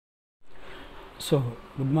So,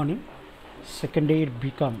 good morning. Second year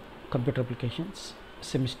Bcom Computer Applications,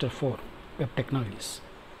 Semester 4 Web Technologies.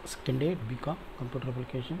 Second year Bcom Computer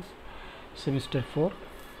Applications, Semester 4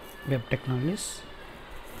 Web Technologies,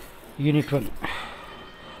 Unit 1.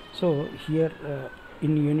 So, here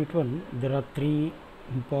in Unit 1 there are three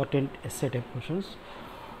important essay type questions.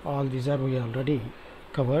 All these are we already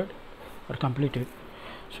covered or completed.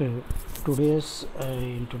 So,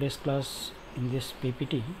 in today's class, in this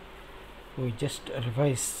PPT, we just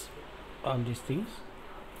revise all these things.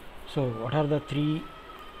 So what are the three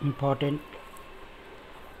important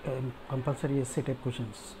compulsory essay type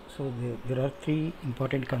questions? So there are three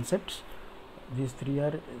important concepts. These three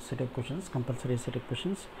are essay type questions, compulsory essay type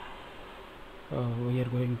questions. We are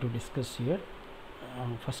going to discuss here.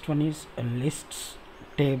 First one is lists,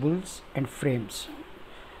 tables and frames.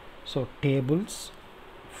 So tables,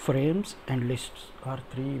 frames and lists are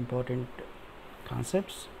three important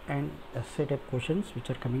concepts and essay type questions which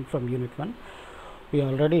are coming from Unit 1. We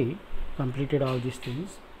already completed all these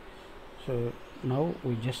things, so now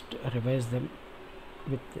we just revise them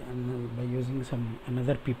with by using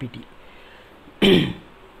another PPT.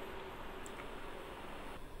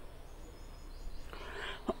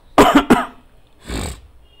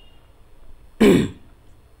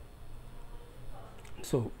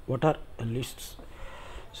 So what are lists?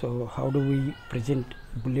 So how do we present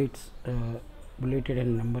bulleted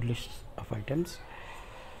and number lists of items?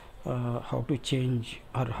 How to change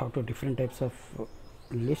or how to different types of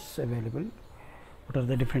lists available? What are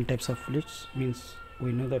the different types of lists? Means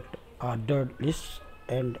we know that ordered lists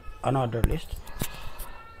and unordered lists,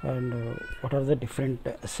 and what are the different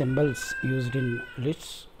symbols used in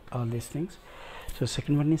lists, all these things. So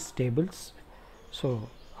second one is tables. So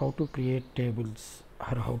how to create tables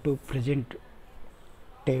or how to present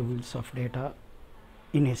tables of data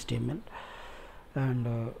in HTML,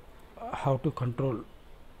 and how to control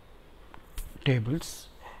tables.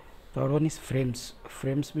 Third one is frames.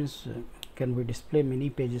 Frames means can we display many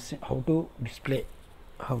pages, how to display,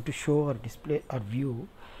 how to show or display or view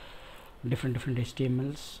different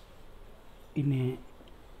HTMLs in a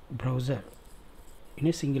browser, in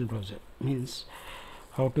a single browser. Means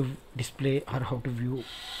how to display or how to view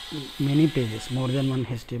many pages, more than one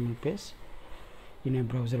HTML page in a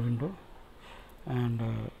browser window, and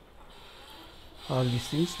all these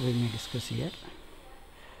things we may discuss here.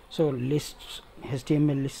 So lists,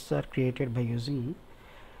 HTML lists are created by using,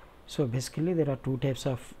 so basically there are two types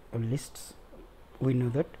of lists. We know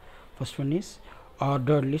that first one is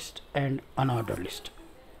ordered list and unordered list.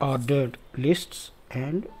 Ordered lists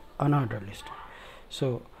and unordered list.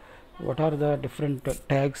 So what are the different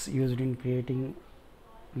tags used in creating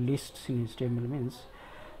lists in HTML means?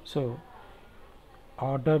 So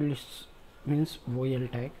ordered lists means OL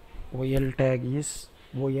tag. OL tag is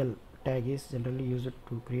generally used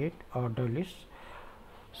to create ordered lists.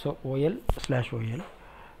 So OL/OL,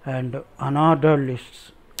 and unordered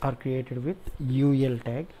lists are created with UL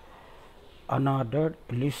tag. Unordered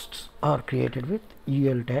lists are created with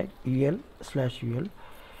UL tag, UL/UL,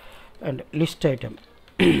 and list item.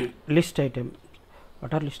 List item.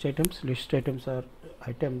 What are list items? List items are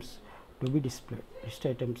items to be displayed. List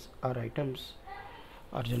items are items,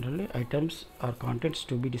 or generally items or contents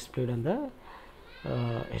to be displayed on the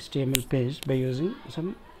HTML page by using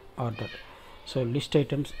some order. So list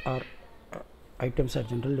items are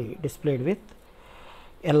generally displayed with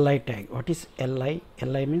LI tag. What is LI?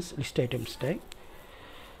 LI means list items tag.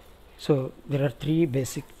 So there are three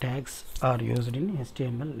basic tags are used in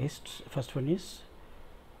HTML lists. First one is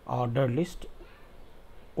ordered list,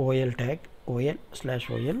 OL tag,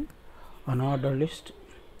 OL/OL. Unordered list,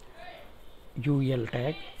 UL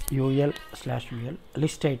tag, UL/UL.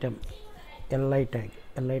 List item, LI tag.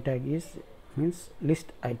 LI tag means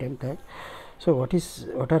list item tag. So what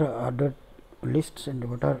are ordered lists and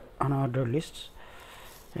what are unordered lists,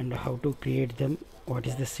 and how to create them, what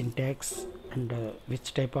is the syntax, and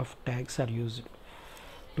which type of tags are used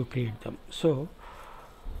to create them. So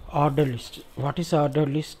ordered list. What is ordered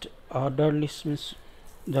list? Ordered list means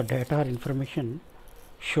the data or information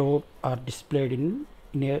showed or displayed in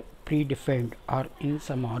a predefined or in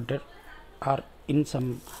some order or in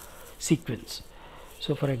some sequence.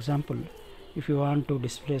 So for example, if you want to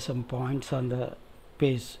display some points on the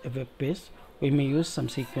page, a web page, we may use some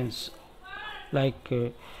sequence like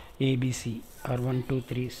ABC or 1 2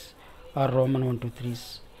 3s or Roman 1 2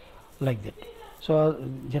 3s, like that. So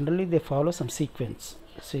generally they follow some sequence.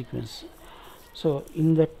 So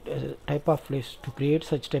in that type of list, to create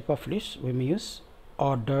such type of lists, we may use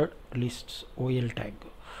ordered lists, OL tag.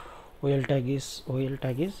 OL tag is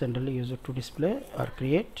generally used to display or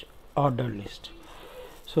create ordered list.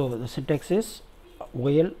 So the syntax is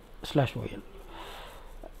OL/OL.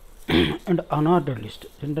 And unordered list,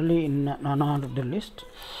 generally in an unordered list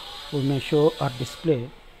we may show or display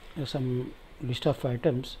some list of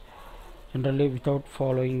items generally without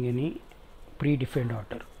following any predefined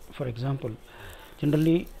order. For example,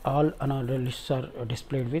 generally all unordered lists are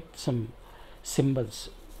displayed with some symbols.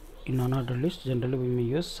 In unordered list generally we may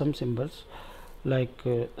use some symbols like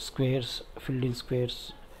squares, filled in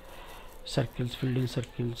squares, circles, filled in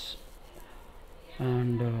circles,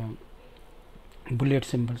 and bullet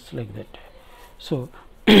symbols like that. So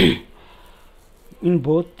in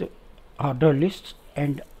both ordered lists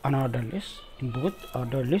and unordered lists,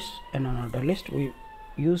 we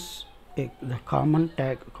use the common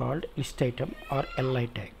tag called list item or li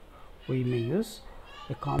tag. We may use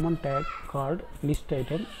a common tag called list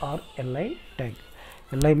item or li tag.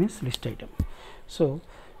 Li means list item. So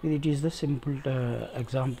it is the simple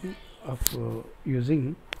example of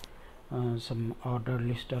using some ordered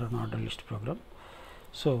list or unordered list program.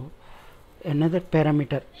 So another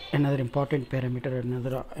important parameter,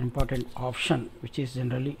 another important option which is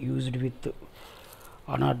generally used with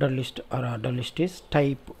unordered list or ordered list is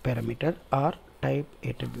type parameter or type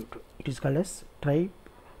attribute. It is called as type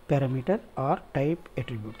parameter or type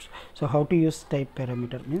attributes. So how to use type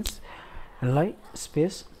parameter means li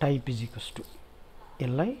space type is equals to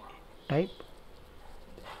li type.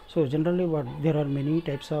 So generally there are many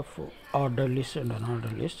types of ordered lists and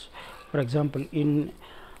unordered lists. For example, in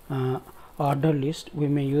ordered list we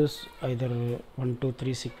may use either 1 2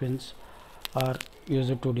 3 sequence or use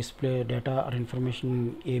it to display data or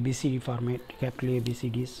information in ABCD format, capital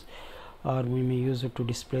ABCDs, or we may use it to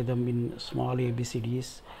display them in small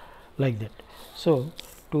ABCDs like that. So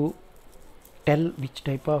to tell which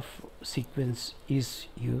type of sequence is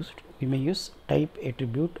used, we may use type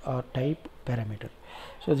attribute or type parameter.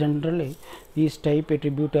 So generally these type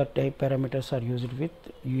attribute or type parameters are used with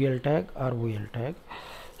UL tag or OL tag.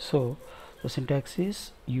 So the syntax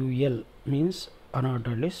is UL means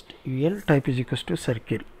unordered list, UL type is equals to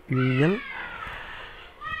circle, UL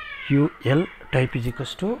type is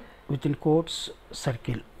equals to within quotes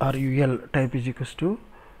circle, or UL type is equals to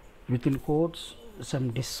within quotes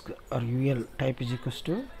some disk, or UL type is equals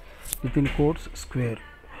to within quotes square.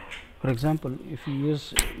 For example, if you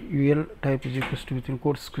use UL type is equals to within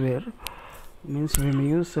quotes square, means we may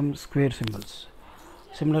use some square symbols.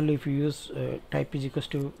 Similarly, if you use type is equals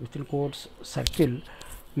to within quotes circle,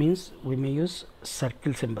 means we may use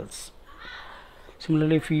circle symbols.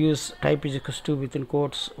 Similarly, if you use type is equals to within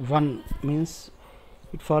quotes 1, means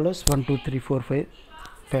it follows 1 2 3 4 5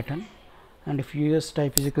 pattern, and if you use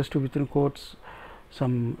type is equals to within quotes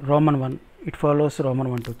some Roman 1, it follows Roman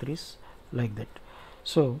 1 2 3s like that.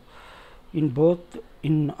 So in both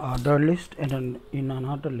in ordered list and in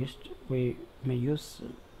unordered list we may use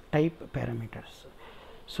type parameters.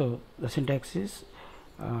 So the syntax is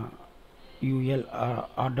UL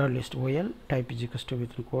ordered list OL type is equals to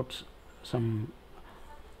within quotes some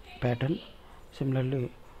pattern.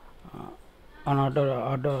 Similarly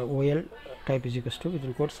unordered OL type is equals to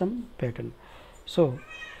within quotes some pattern. So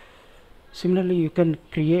similarly you can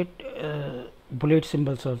create bullet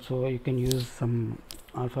symbols also. You can use some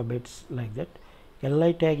alphabets like that.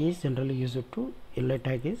 Li tag is generally used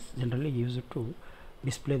to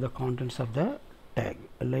display the contents of the tag.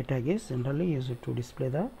 Li tag is generally used to display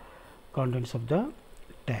the contents of the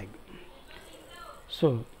tag.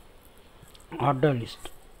 So ordered list.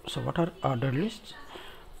 So what are ordered lists?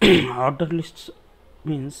 Ordered lists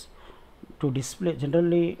means to display.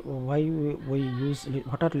 Generally why we use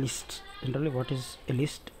what are lists? Generally what is a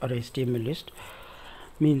list or HTML list?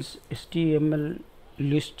 Means HTML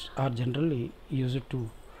lists are generally used to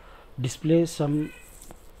display some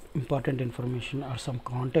important information or some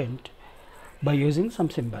content by using some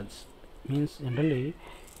symbols. Means generally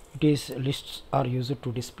it is lists are used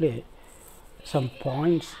to display some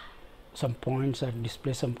points or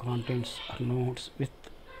display some contents or nodes with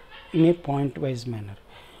in a point wise manner.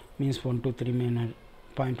 Means 1 2 3 manner,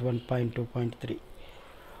 point 1 point 2 point 3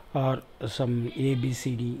 or some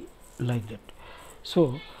ABCD like that.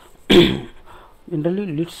 So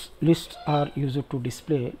generally lists are used to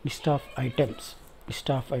display list of items.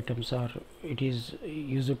 Are it is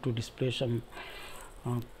used to display some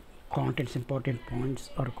contents, important points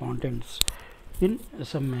or contents in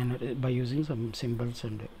some manner by using some symbols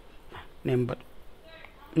and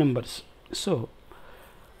numbers. So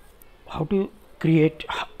how to create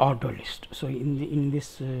order list? So in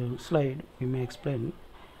this slide we may explain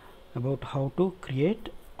about how to create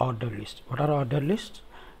order list. What are order lists?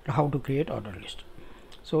 How to create order list?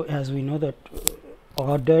 So as we know that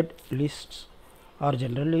ordered lists are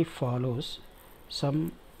generally follows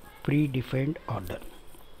some predefined order.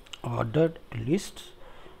 Ordered lists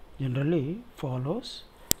generally follow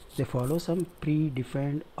some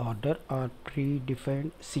predefined order or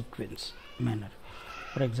predefined sequence manner.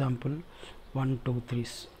 For example, 1 2 3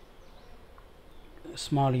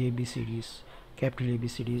 small ABCDs, capital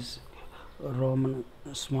ABCDs, Roman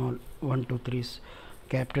small 1 2 3s,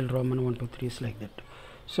 capital Roman 1 2 3s, like that.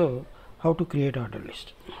 So how to create order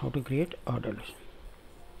list?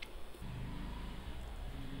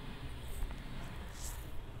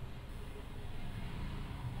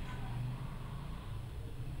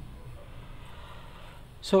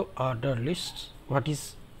 So order lists, what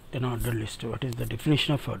is an order list? What is the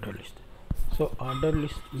definition of order list? So order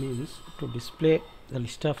list means to display the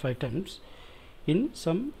list of items in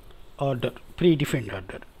some order, predefined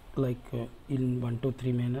order, like in 1 2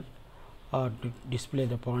 3 manner, or to display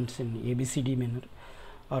the points in ABCD manner,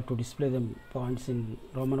 or to display the points in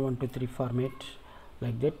Roman 1 2 3 format,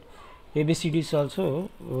 like that. ABCDs also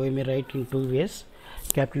we may write in two ways,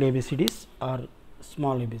 capital ABCDs or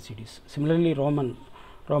small ABCDs. Similarly, Roman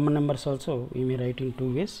numbers also we may write in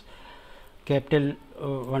two ways, capital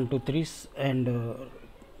 1 2 3s and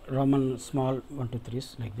Roman small 1 2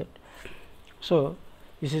 3s, like that. So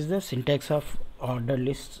this is the syntax of order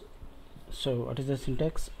list. So what is the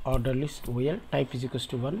syntax? Order list OL, type is equals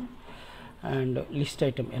to 1, and list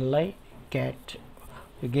item li cat,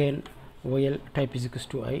 again OL, type is equals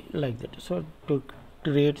to I, like that. So to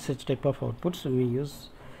create such type of outputs we use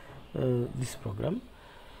this program.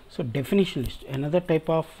 So definition list, another type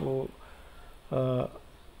of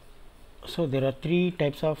so there are three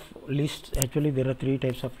types of lists. Actually there are three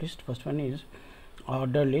types of list. First one is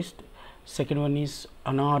order list, second one is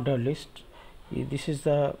unordered list. This is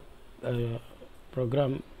the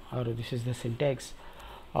program, or this is the syntax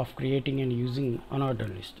of creating and using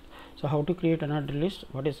unordered list. So how to create unordered list?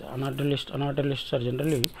 What is unordered list? Unordered lists are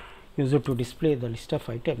generally used to display the list of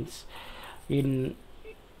items in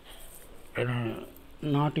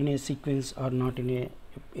not in a sequence or not in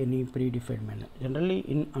any predefined manner. Generally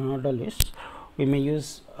in unordered lists we may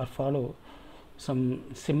use or follow some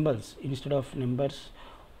symbols instead of numbers.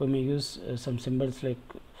 We may use some symbols like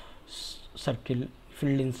circle,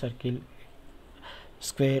 filled in circle,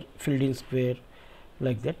 square, filled in square,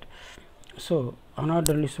 like that. So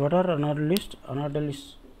unordered lists, what are unordered lists? Unordered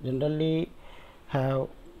lists generally have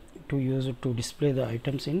to use it to display the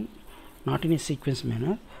items in not in a sequence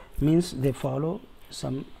manner, means they follow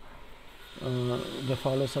some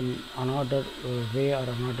unordered way or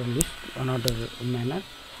unordered list, unordered manner,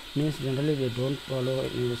 means generally they don't follow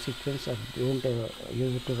in a sequence or don't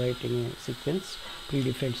use it to write in a sequence,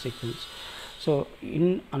 predefined sequence. So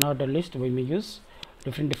in unordered list we may use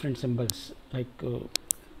different symbols like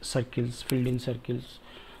circles, filled in circles,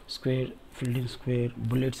 square, filled in square,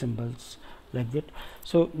 bullet symbols, like that.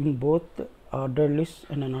 So in both ordered list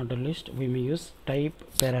and unordered list we may use type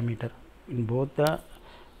parameter. In both the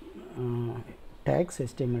tags,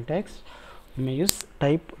 HTML tags, we may use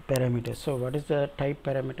type parameter. So what is the type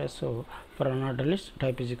parameter? So for unordered list,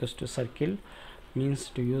 type is equals to circle, means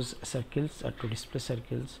to use circles or to display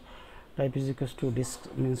circles. Type is equals to disk,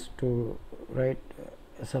 means to write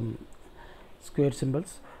some square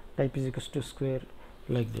symbols. Type is equals to square,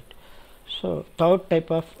 like that. So third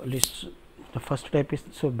type of lists, the first type is,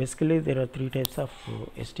 so basically there are three types of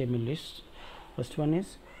HTML lists. First one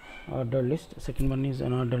is ordered list, second one is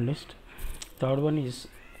unordered list, third one is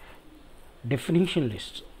definition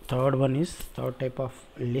list. Third type of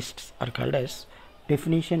lists are called as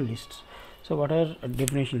definition lists. So what are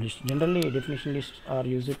definition lists? Generally definition lists are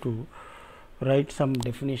used to write some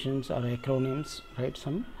definitions or acronyms,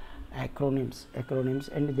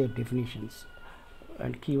 and their definitions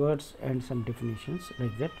and keywords and some definitions,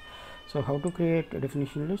 like that. So how to create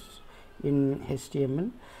definition lists in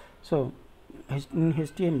HTML? So in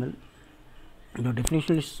HTML the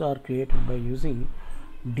definition lists are created by using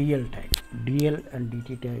DL tag, DL and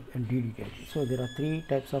DT tag and DD tag. So there are three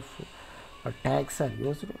types of tags are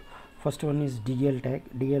used. First one is DL tag.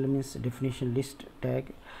 DL means definition list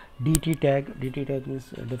tag. DT tag means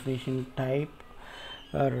definition type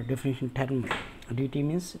or definition term. DT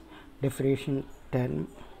means definition term.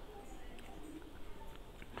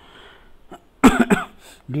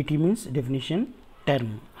 DT means definition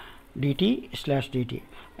term. DT/DT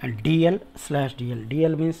and DL/DL.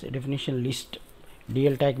 DL means definition list.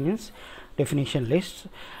 DL tag means definition lists,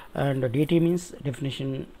 and DT means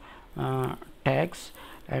definition tags,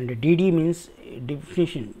 and DD means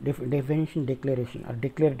definition declaration or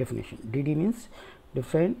declare definition. DD means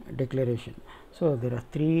define declaration. So there are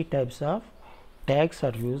three types of tags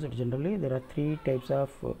are used. Generally there are three types of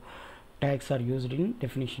tags are used in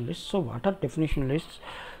definition lists. So what are definition lists?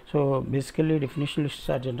 So basically definition lists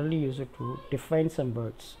are generally used to define some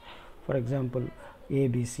words. For example,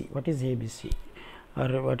 ABC. What is ABC?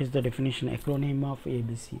 Or what is the definition, acronym of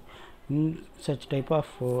ABC? In such type of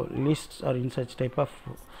lists, or in such type of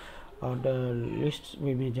lists,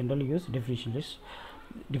 we may generally use definition lists.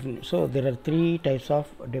 So there are three types of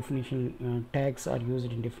definition tags are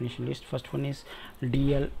used in definition list. First one is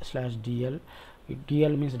DL/DL.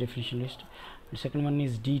 DL means definition list. The second one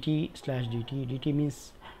is DT/DT. DT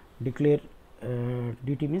means declare.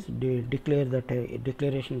 DT means declare the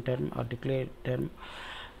declaration term or declare term.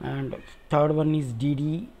 And third one is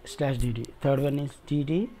DD/DD. Third one is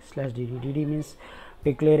DD/DD. DD means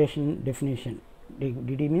declaration definition.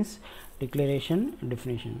 DD means declaration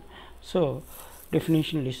definition. So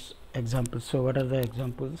definition list examples. So what are the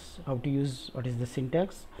examples? How to use, what is the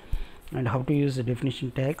syntax, and how to use the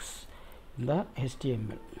definition tags in the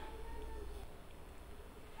HTML.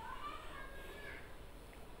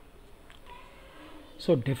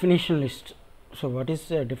 So definition list. So what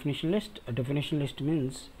is a definition list? A definition list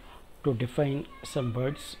means to define some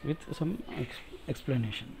words with some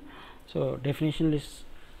explanation. So definition lists,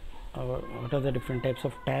 what are the different types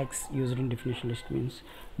of tags used in definition list? Means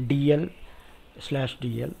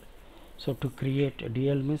DL/DL. So to create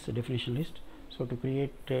DL means a definition list. So to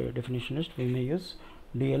create a definition list, we may use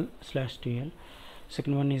DL/DL.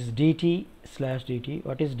 Second one is DT/DT.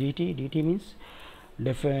 What is DT? DT means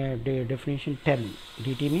definition term.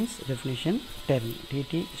 DT means definition term.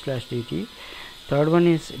 DT/DT. Third one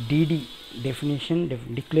is DD, definition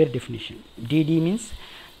declare definition. DD means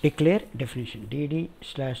declare definition.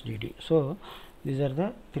 DD/DD. So these are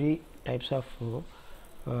the three types of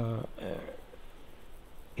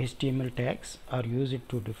HTML tags are used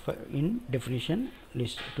to in definition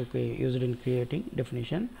list, to used in creating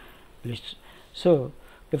definition lists. So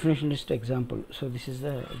definition list example. So this is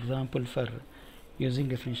the example for using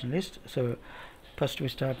definition list. So first we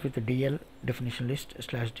start with the DL, definition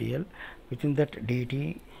list/DL. Within that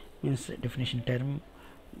DT means definition term.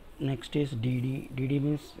 Next is DD. DD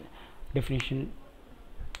means definition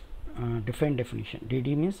define definition.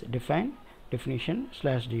 DD means define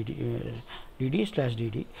definition/DD.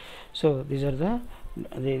 DD/DD. So these are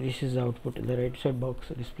this is the output. The right side box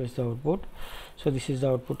displays the output. So this is the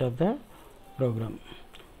output of the program.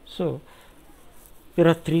 So there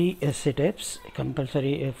are three essay types,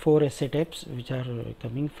 compulsory 4 essay types which are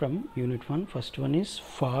coming from unit 1. First one is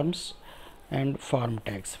forms and form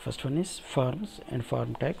tags. First one is forms and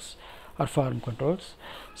form tags or form controls.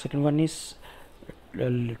 Second one is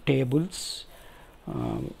tables.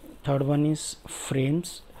 Third one is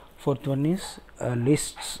frames. Fourth one is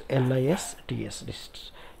lists, LISTS,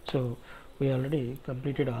 lists. So we already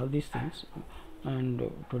completed all these things,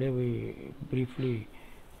 and today we briefly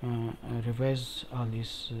revise all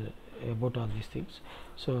these about all these things.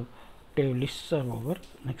 So lists are over.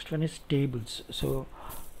 Next one is tables. So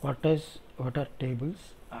what are tables,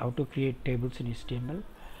 how to create tables in HTML,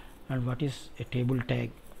 and what is a table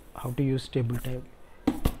tag, how to use table tag,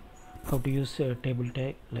 how to use a table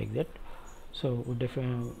tag, like that. So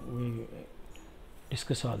we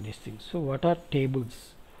discuss all these things. So what are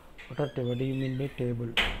tables? What do you mean by table?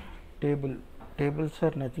 Tables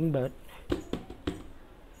are nothing but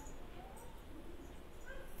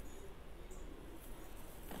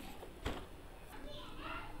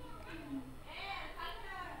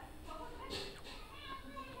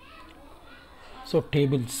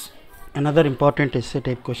tables. Another important essay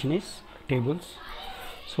type question is tables.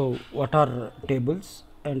 So what are tables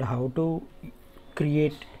and how to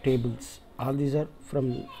create tables? All these are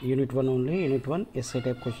from unit 1 only. Unit 1 essay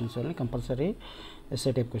type questions only, compulsory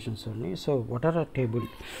essay type questions only. So what are a table?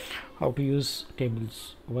 How to use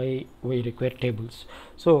tables? Why we require tables?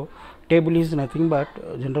 So table is nothing but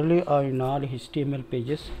generally in all HTML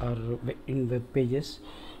pages or in web pages,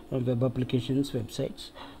 web applications,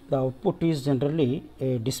 websites, the output is generally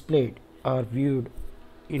displayed or viewed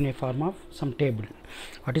in a form of some table.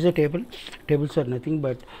 What is a table? Tables are nothing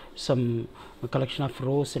but some collection of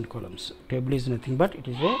rows and columns. Table is nothing but it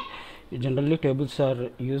is generally tables are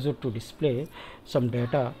used to display some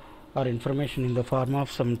data or information in the form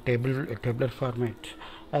of some tabular format.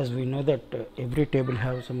 As we know that every table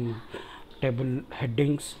has some table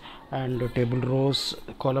headings and table rows,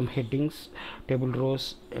 column headings, table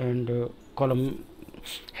rows and column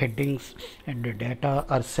headings and data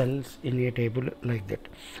or cells in a table, like that.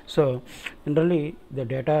 So generally the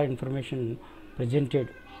data information presented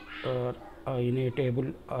in a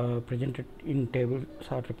table presented in tables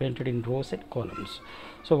are represented in rows and columns.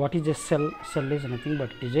 So what is a cell? Cell is nothing but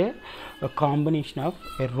it is a combination of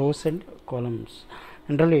rows and columns.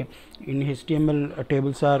 Generally in HTML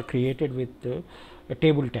tables are created with a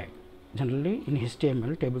table tag. Generally in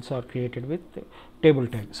HTML, tables are created with table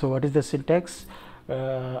tag. So what is the syntax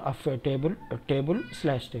of a table? A table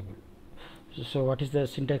slash table. So what is the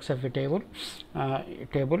syntax of a table?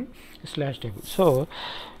 Table slash table. So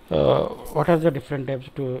what are the different types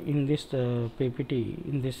to in this PPT,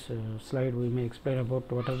 in this slide we may explain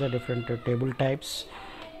about what are the different table types,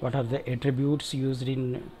 what are the attributes used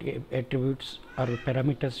in attributes or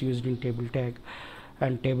parameters used in table tag,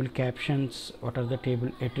 and table captions, what are the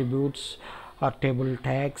table attributes or table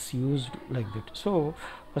tags used, like that. So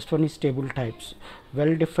first one is table types.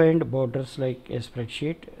 Well defined borders like a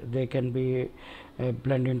spreadsheet, they can be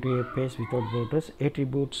blend into a page without borders.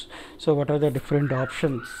 Attributes, so what are the different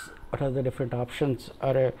options, what are the different options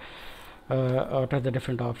or what are the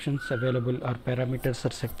different options available or parameters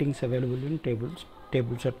or settings available in tables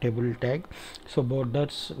or table tag. So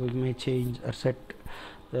borders we may change or set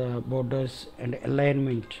the borders. And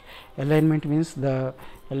alignment, alignment means the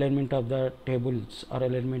alignment of the tables or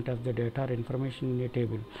alignment of the data or information in a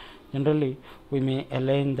table. Generally we may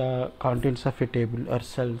align the contents of a table or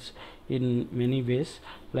cells in many ways,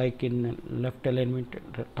 like in left alignment,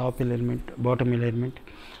 top alignment, bottom alignment,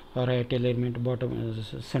 or right alignment, bottom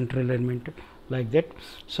center alignment, like that.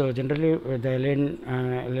 So generally the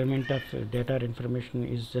alignment of data or information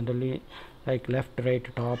is generally like left, right,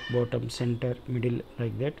 top, bottom, center, middle,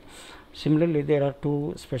 like that. Similarly there are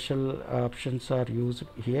two special options are used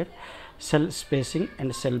here: cell spacing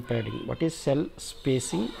and cell padding. What is cell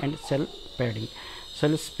spacing and cell padding?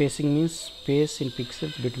 Cell spacing means space in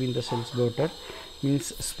pixels between the cells border.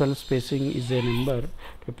 Means cell spacing is a number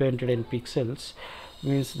represented in pixels,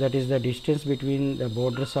 means that is the distance between the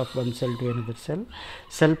borders of one cell to another cell.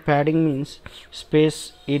 Cell padding means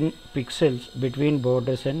space in pixels between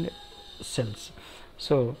borders and cells.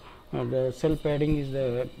 So the cell padding is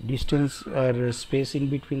the distance or space in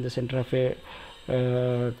between the center of a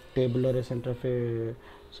table or a center of a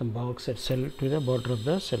some box or cell to the border of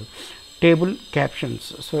the cell. Table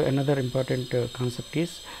captions, so another important concept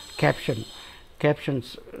is captions.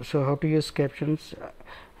 So how to use captions?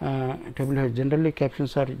 Table generally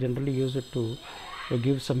captions are generally used to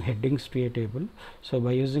give some headings to a table. So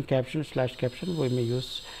by using caption slash caption we may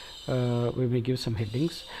use we may give some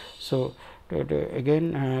headings. So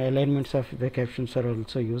again alignments of the captions are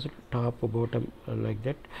also used, top, bottom, like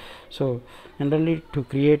that. So generally to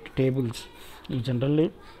create tables, we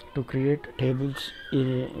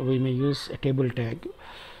may use a table tag.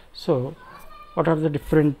 So what are the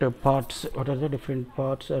different parts, what are the different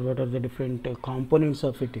parts or what are the different components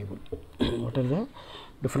of a table? What are the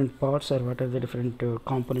different parts or what are the different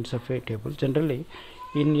components of a table? Generally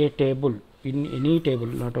in a table, in any table,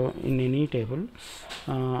 not in any table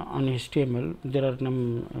on HTML, there are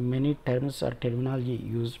many terms or terminology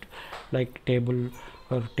used, like table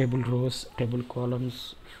or table rows, table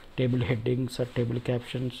columns, table headings or table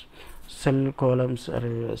captions, cell columns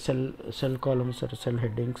or cell columns or cell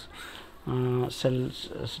headings, cell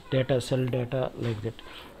data, like that.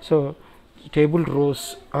 So table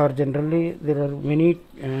rows are generally, there are many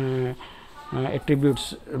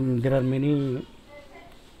attributes, there are many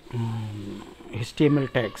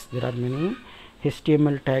HTML tags, there are many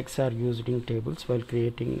HTML tags are used in tables while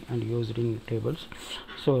creating and used in tables.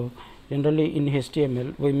 So generally in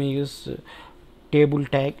HTML we may use table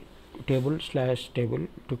tag, table slash table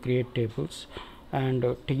to create tables, and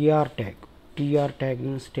tr tag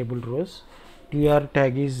means table rows. Tr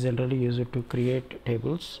tag is generally used to create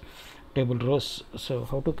tables, table rows. So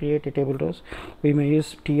how to create a table rows? We may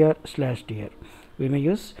use tr slash tr, we may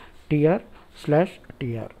use tr slash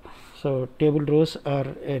tr. So table rows are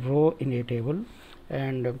a row in a table,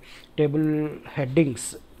 and table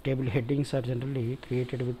headings are generally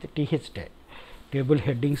created with th tag. Table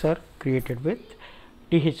headings are created with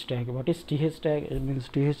th tag. What is th tag? It means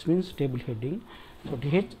th means table heading, so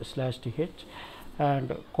th slash th.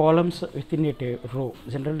 And columns within a row,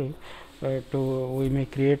 generally we may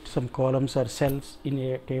create some columns or cells in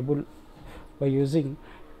a table by using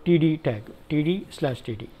td tag, td slash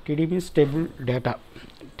td. Td means table data,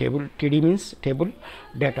 td means table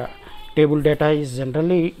data. Table data is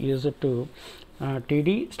generally used to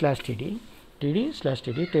td slash td.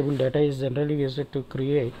 Table data is generally used to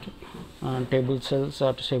create table cells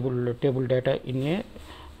or table data in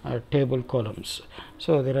a table columns.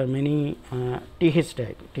 So there are many th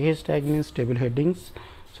tag means table headings.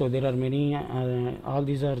 So there are many all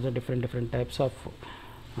these are the different types of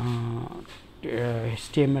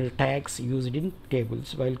HTML tags used in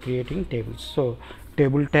tables while creating tables. So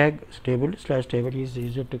table tag, table slash table is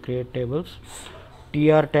used to create tables.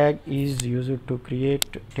 Tr tag is used to create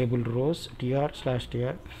table rows, tr slash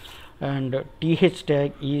tr. and th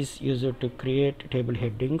tag is used to create table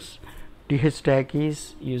headings. Th tag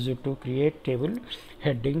is used to create table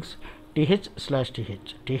headings. th/th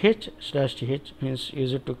means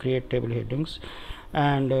used to create table headings,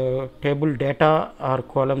 and table data or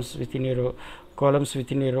columns within a row. Columns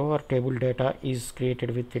within a row or table data is created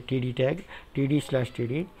with the td tag,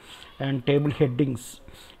 td/td, and table headings.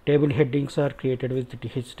 Table headings are created with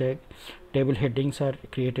th tag. Table headings are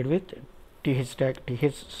created with th tag,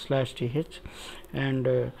 th/th,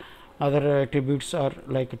 and other attributes are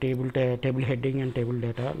like table heading and table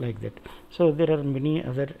data, like that. So there are many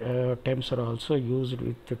other terms are also used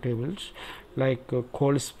with the tables, like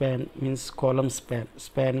col span means column span,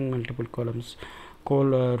 spanning multiple columns.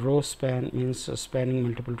 Row span means spanning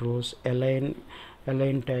multiple rows. Align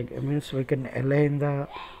tag means we can align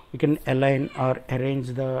or arrange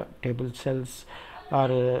the table cells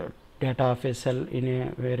or data of a cell in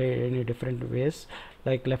a different ways,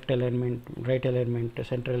 like left alignment, right alignment,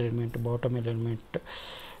 center alignment, bottom alignment,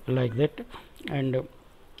 like that. And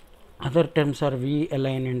other terms are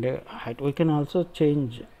v-align and height. We can also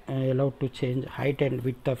change allowed to change height and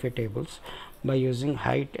width of a tables by using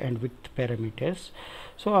height and width parameters.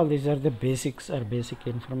 So all these are the basics or basic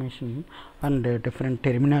information and different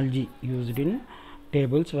terminology used in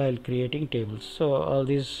tables while creating tables. So all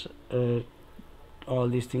these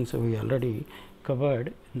things we already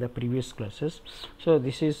covered in the previous classes. So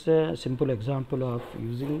this is a simple example of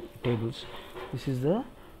using tables. This is the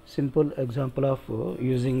simple example of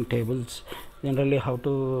using tables. Generally, how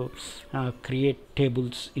to create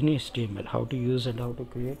tables in HTML, how to use and how to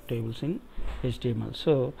create tables in HTML.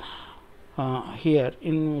 So here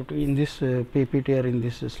in this PPT or in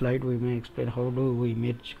this slide, we may explain how do we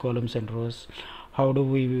merge columns and rows, how do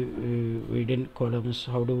we indent columns,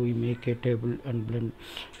 how do we make a table and blend.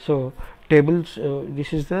 So tables,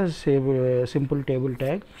 this is the simple table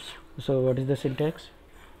tag. So what is the syntax?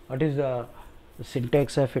 What is the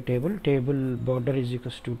syntax of a table? Table border is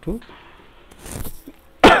equals to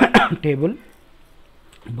table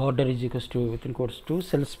border is equals to within quotes 2,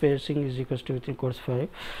 cell spacing is equals to within quotes 5,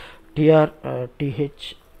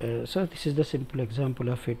 th. So this is the simple example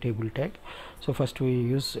of a table tag. So first we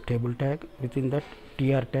use table tag, within that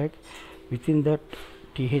tr tag, within that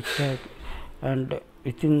th tag, and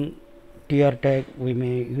within tr tag we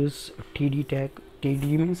may use td tag.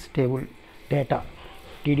 Td means table data.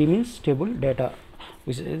 Td means table data.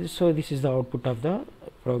 So this is the output of the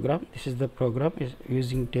program. This is the program is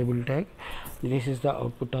using table tag. This is the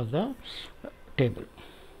output of the table.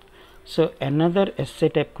 So another essay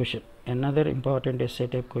type question, another important essay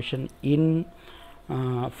type question in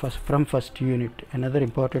from first unit, another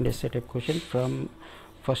important essay type question from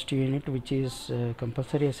first unit, which is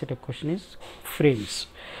compulsory essay type question, is frames.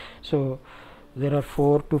 So there are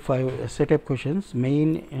 4 to 5 essay type questions,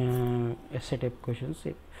 main essay type questions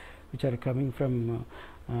which are coming from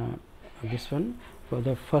this one. For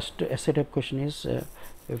the first essay type question is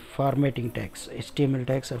formatting tags, HTML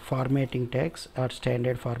tags or formatting tags or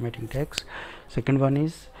standard formatting tags. Second one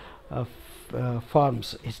is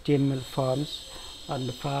forms, HTML forms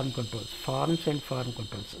and form controls, forms and form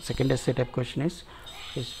controls. Second essay type question is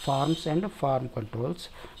forms and form controls.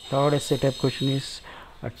 Third essay type question is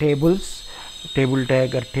tables, table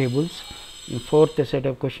tag or tables. And fourth essay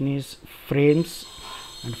type question is frames,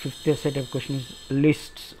 and fifth essay type question is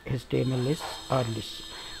lists, HTML lists or lists.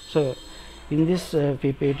 So in this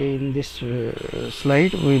PPT, in this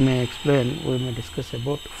slide, we may discuss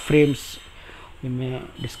about frames. We may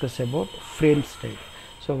discuss about frames type.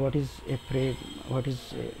 So what is a frame, what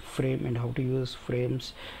is a frame, and how to use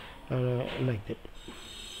frames, like that.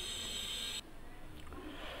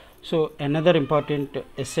 So another important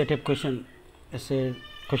essay type question,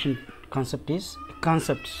 concept is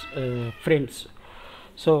concepts, frames.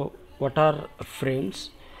 So what are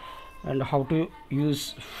frames and how to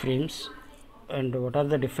use frames, and what are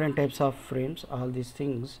the different types of frames? All these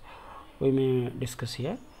things we may discuss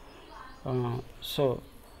here. So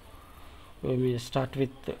we may start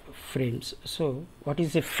with frames. So what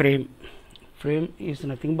is a frame? Frame is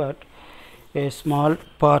nothing but a small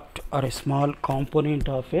part or a small component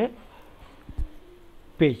of a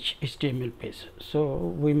page, HTML page. So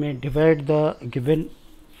we may divide the given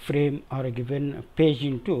frame or a given page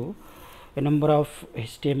into a number of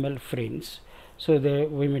HTML frames. So there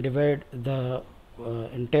we may divide the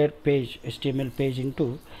entire page, HTML page,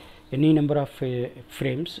 into any number of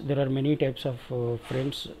frames. There are many types of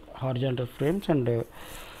frames, horizontal frames and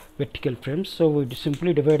vertical frames. So we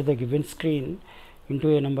simply divide the given screen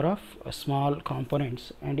into a number of small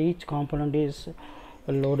components, and each component is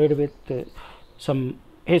loaded with some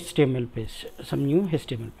HTML page, some new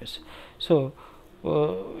HTML page. So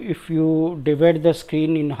if you divide the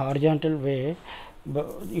screen in horizontal way,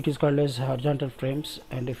 it is called as horizontal frames,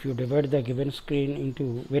 and if you divide the given screen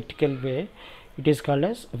into vertical way, it is called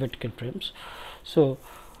as vertical frames. So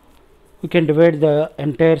we can divide the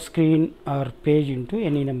entire screen or page into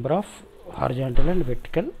any number of horizontal and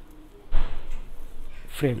vertical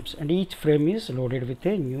frames, and each frame is loaded with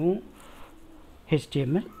a new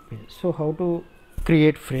HTML page. So how to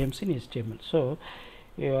create frames in HTML? So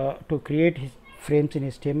to create frames in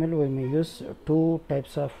HTML, we may use two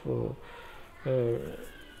types of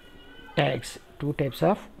tags. Two types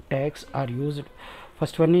of tags are used.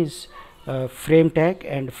 First one is frame tag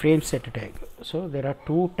and frame set tag. So there are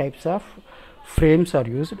two types of frames are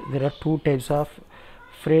used. There are two types of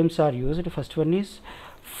frames are used. First one is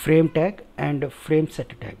frame tag and frame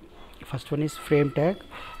set tag. First one is frame tag.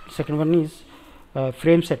 Second one is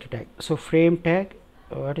frame set tag. So frame tag,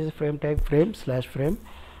 what is a frame tag? Frame slash frame,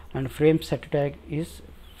 and frame set tag is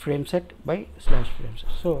frame set by slash frames.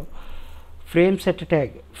 So frame set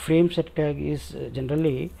tag is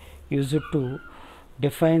generally used to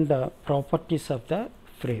define the properties of the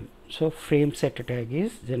frame. So frame set tag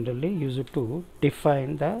is generally used to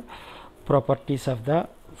define the properties of the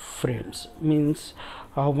frames, means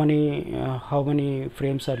how many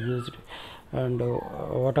frames are used, and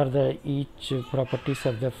what are the each properties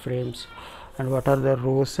of the frames, and what are the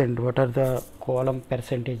rows and what are the column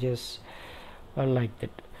percentages, like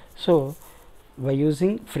that. So by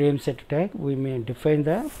using frame set tag, we may define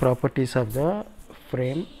the properties of the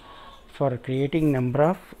frame for creating number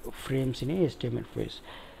of frames in a HTML page.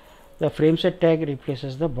 The frame set tag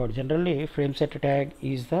replaces the body. Generally frame set tag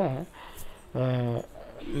is the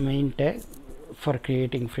main tag for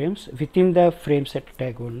creating frames. Within the frame set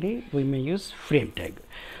tag only we may use frame tag.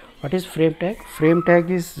 What is frame tag? Frame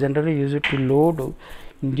tag is generally used to load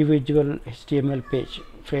individual HTML page.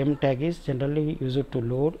 Frame tag is generally used to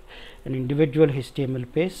load an individual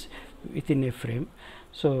HTML page within a frame.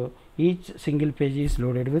 So each single page is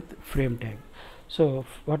loaded with frame tag. So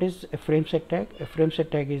what is a frame set tag? A frame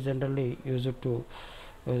set tag is generally used to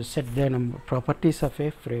set the properties of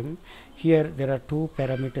a frame. Here there are two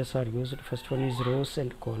parameters are used. First one is rows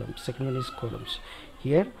and columns, second one is columns.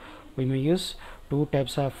 Here we may use two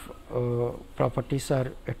types of properties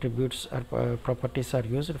or attributes or properties are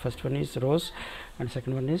used. First one is rows and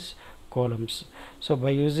second one is columns. So by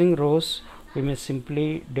using rows, we may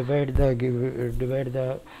simply divide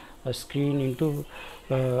the screen into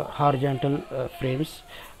horizontal frames,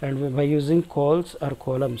 and by using cols or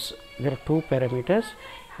columns, there are two parameters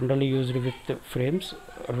generally used with frames,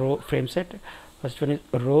 frame set. First one is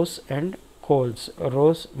rows and cols.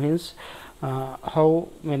 Rows means how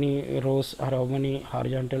many rows or how many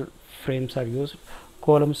horizontal frames are used.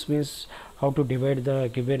 Columns means how to divide the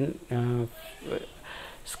given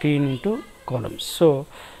screen into columns. So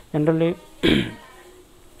generally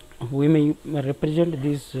we may represent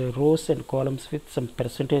these rows and columns with some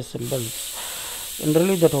percentage symbols.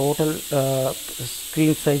 Generally the total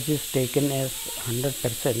screen size is taken as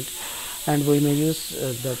 100%, and we may use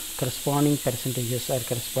the corresponding percentages or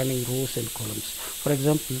corresponding rows and columns. For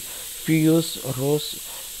example, if you use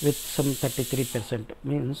rows with some 33%,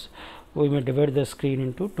 means we may divide the screen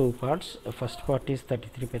into two parts. First part is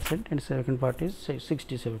 33% and second part is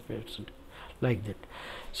 67%, like that.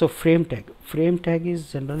 So frame tag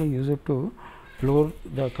is generally used to load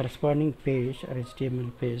the corresponding page or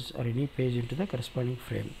HTML page or any page into the corresponding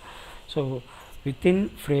frame. So within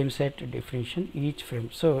frame set definition, each frame,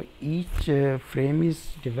 so each frame is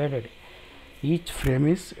divided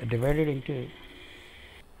into.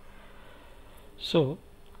 So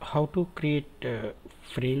how to create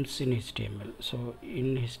frames in HTML? So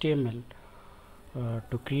in HTML,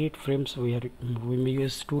 to create frames, we may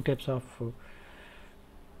use two types of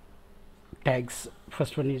tags.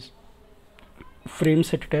 First one is frame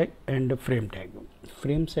set tag and frame tag.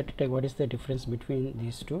 Frame set tag, what is the difference between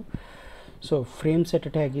these two? So frame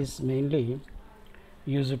set tag is mainly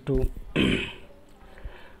used to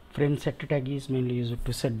frame set tag is mainly used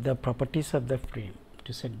to set the properties of the frame.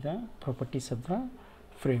 To set the properties of the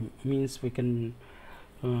frame means we can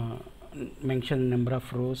mention number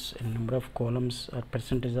of rows and number of columns or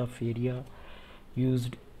percentage of area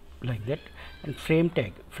used, like that. And frame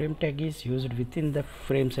tag is used within the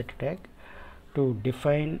frame set tag to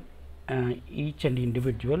define each and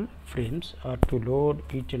individual frames, or to load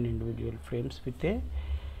each and individual frames with a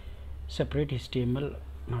separate HTML,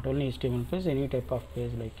 not only HTML page, any type of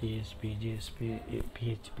page like ASP, JSP,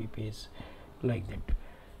 PHP page, like that.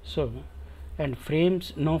 So and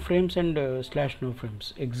frames, no frames and slash no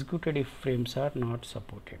frames executed if frames are not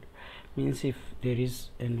supported, means if there is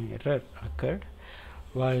an error occurred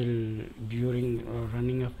while during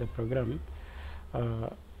running of the program,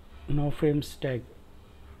 no frames tag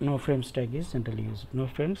is generally used. No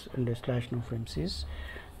frames and a slash no frames is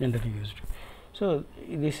generally used. So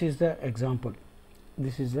this is the example.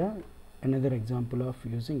 This is another example of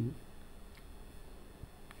using.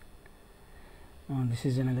 This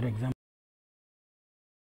is another example.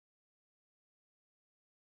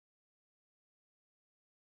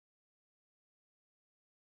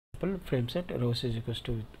 Frame set rows is equals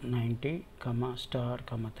to 90, comma star,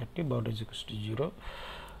 comma 30, border is equals to 0,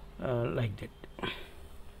 like that.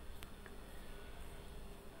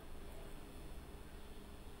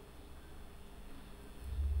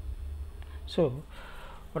 So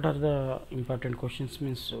what are the important questions?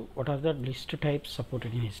 Means what are the list types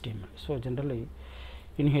supported in HTML? So generally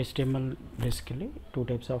in HTML, basically two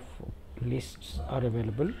types of lists are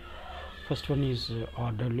available. First one is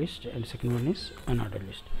order list and second one is unordered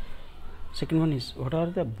list. Second one is what are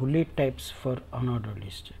the bullet types for unordered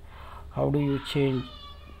list? How do you change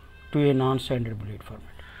to a non-standard bullet format?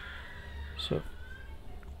 So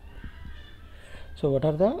what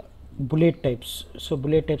are the bullet types? So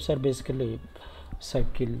bullet types are basically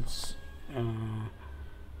circles,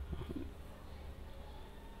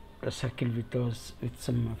 a circle with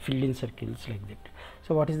some fill-in circles, like that.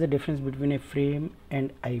 So what is the difference between a frame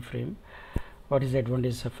and iframe? What is the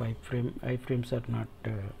advantage of iframe? Iframes are not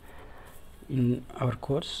in our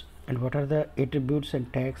course. And what are the attributes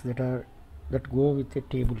and tags that go with a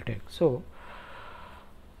table tag? So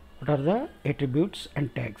what are the attributes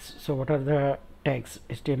and tags? So what are the tags?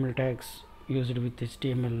 HTML tags used with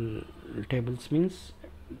HTML tables means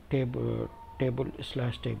table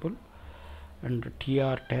slash table, and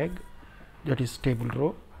tr tag, that is table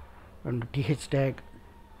row, and th tag,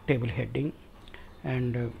 table heading,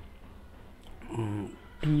 and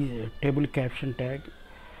table caption tag,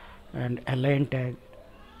 and align tag,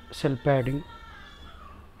 cell padding,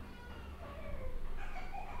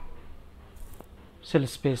 cell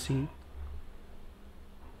spacing,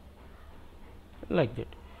 like that.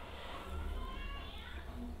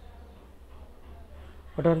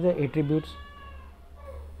 What are the attributes?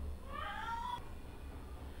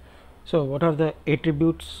 So what are the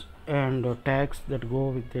attributes and tags that go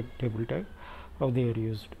with the table tag? How they are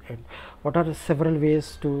used, and what are the several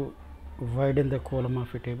ways to widen the column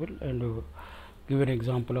of a table, and give an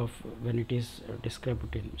example of when it is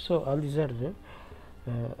described in. So all these are the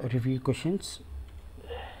review questions.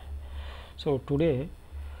 So today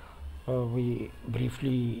we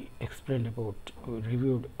briefly explained about,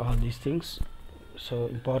 reviewed all these things. So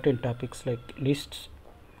important topics like lists,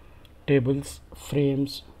 tables,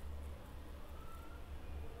 frames.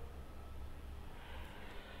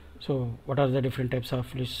 So what are the different types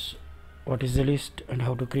of lists? What is the list and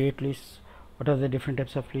how to create lists? What are the different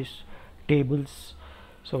types of lists? Tables.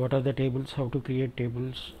 So what are the tables? How to create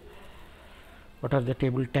tables? What are the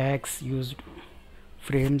table tags used?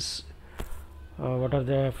 Frames. What are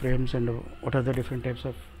the frames, and what are the different types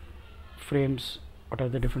of frames? What are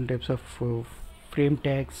the different types of frame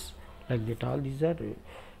tags, like that. All these are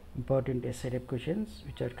important essay type questions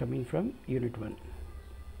which are coming from unit 1.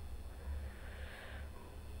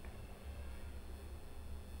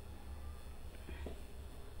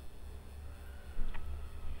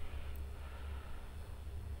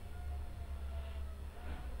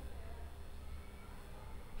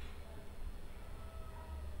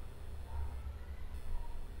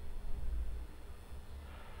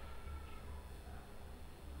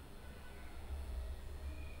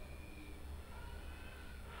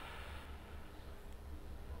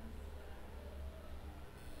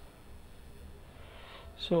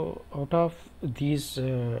 So out of these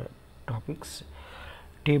topics,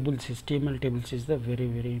 tables, HTML tables is the very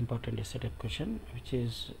important essay type question which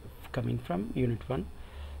is coming from unit 1.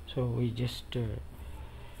 So we just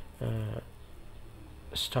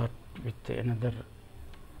start with another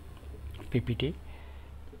PPT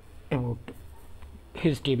about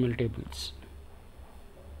HTML tables.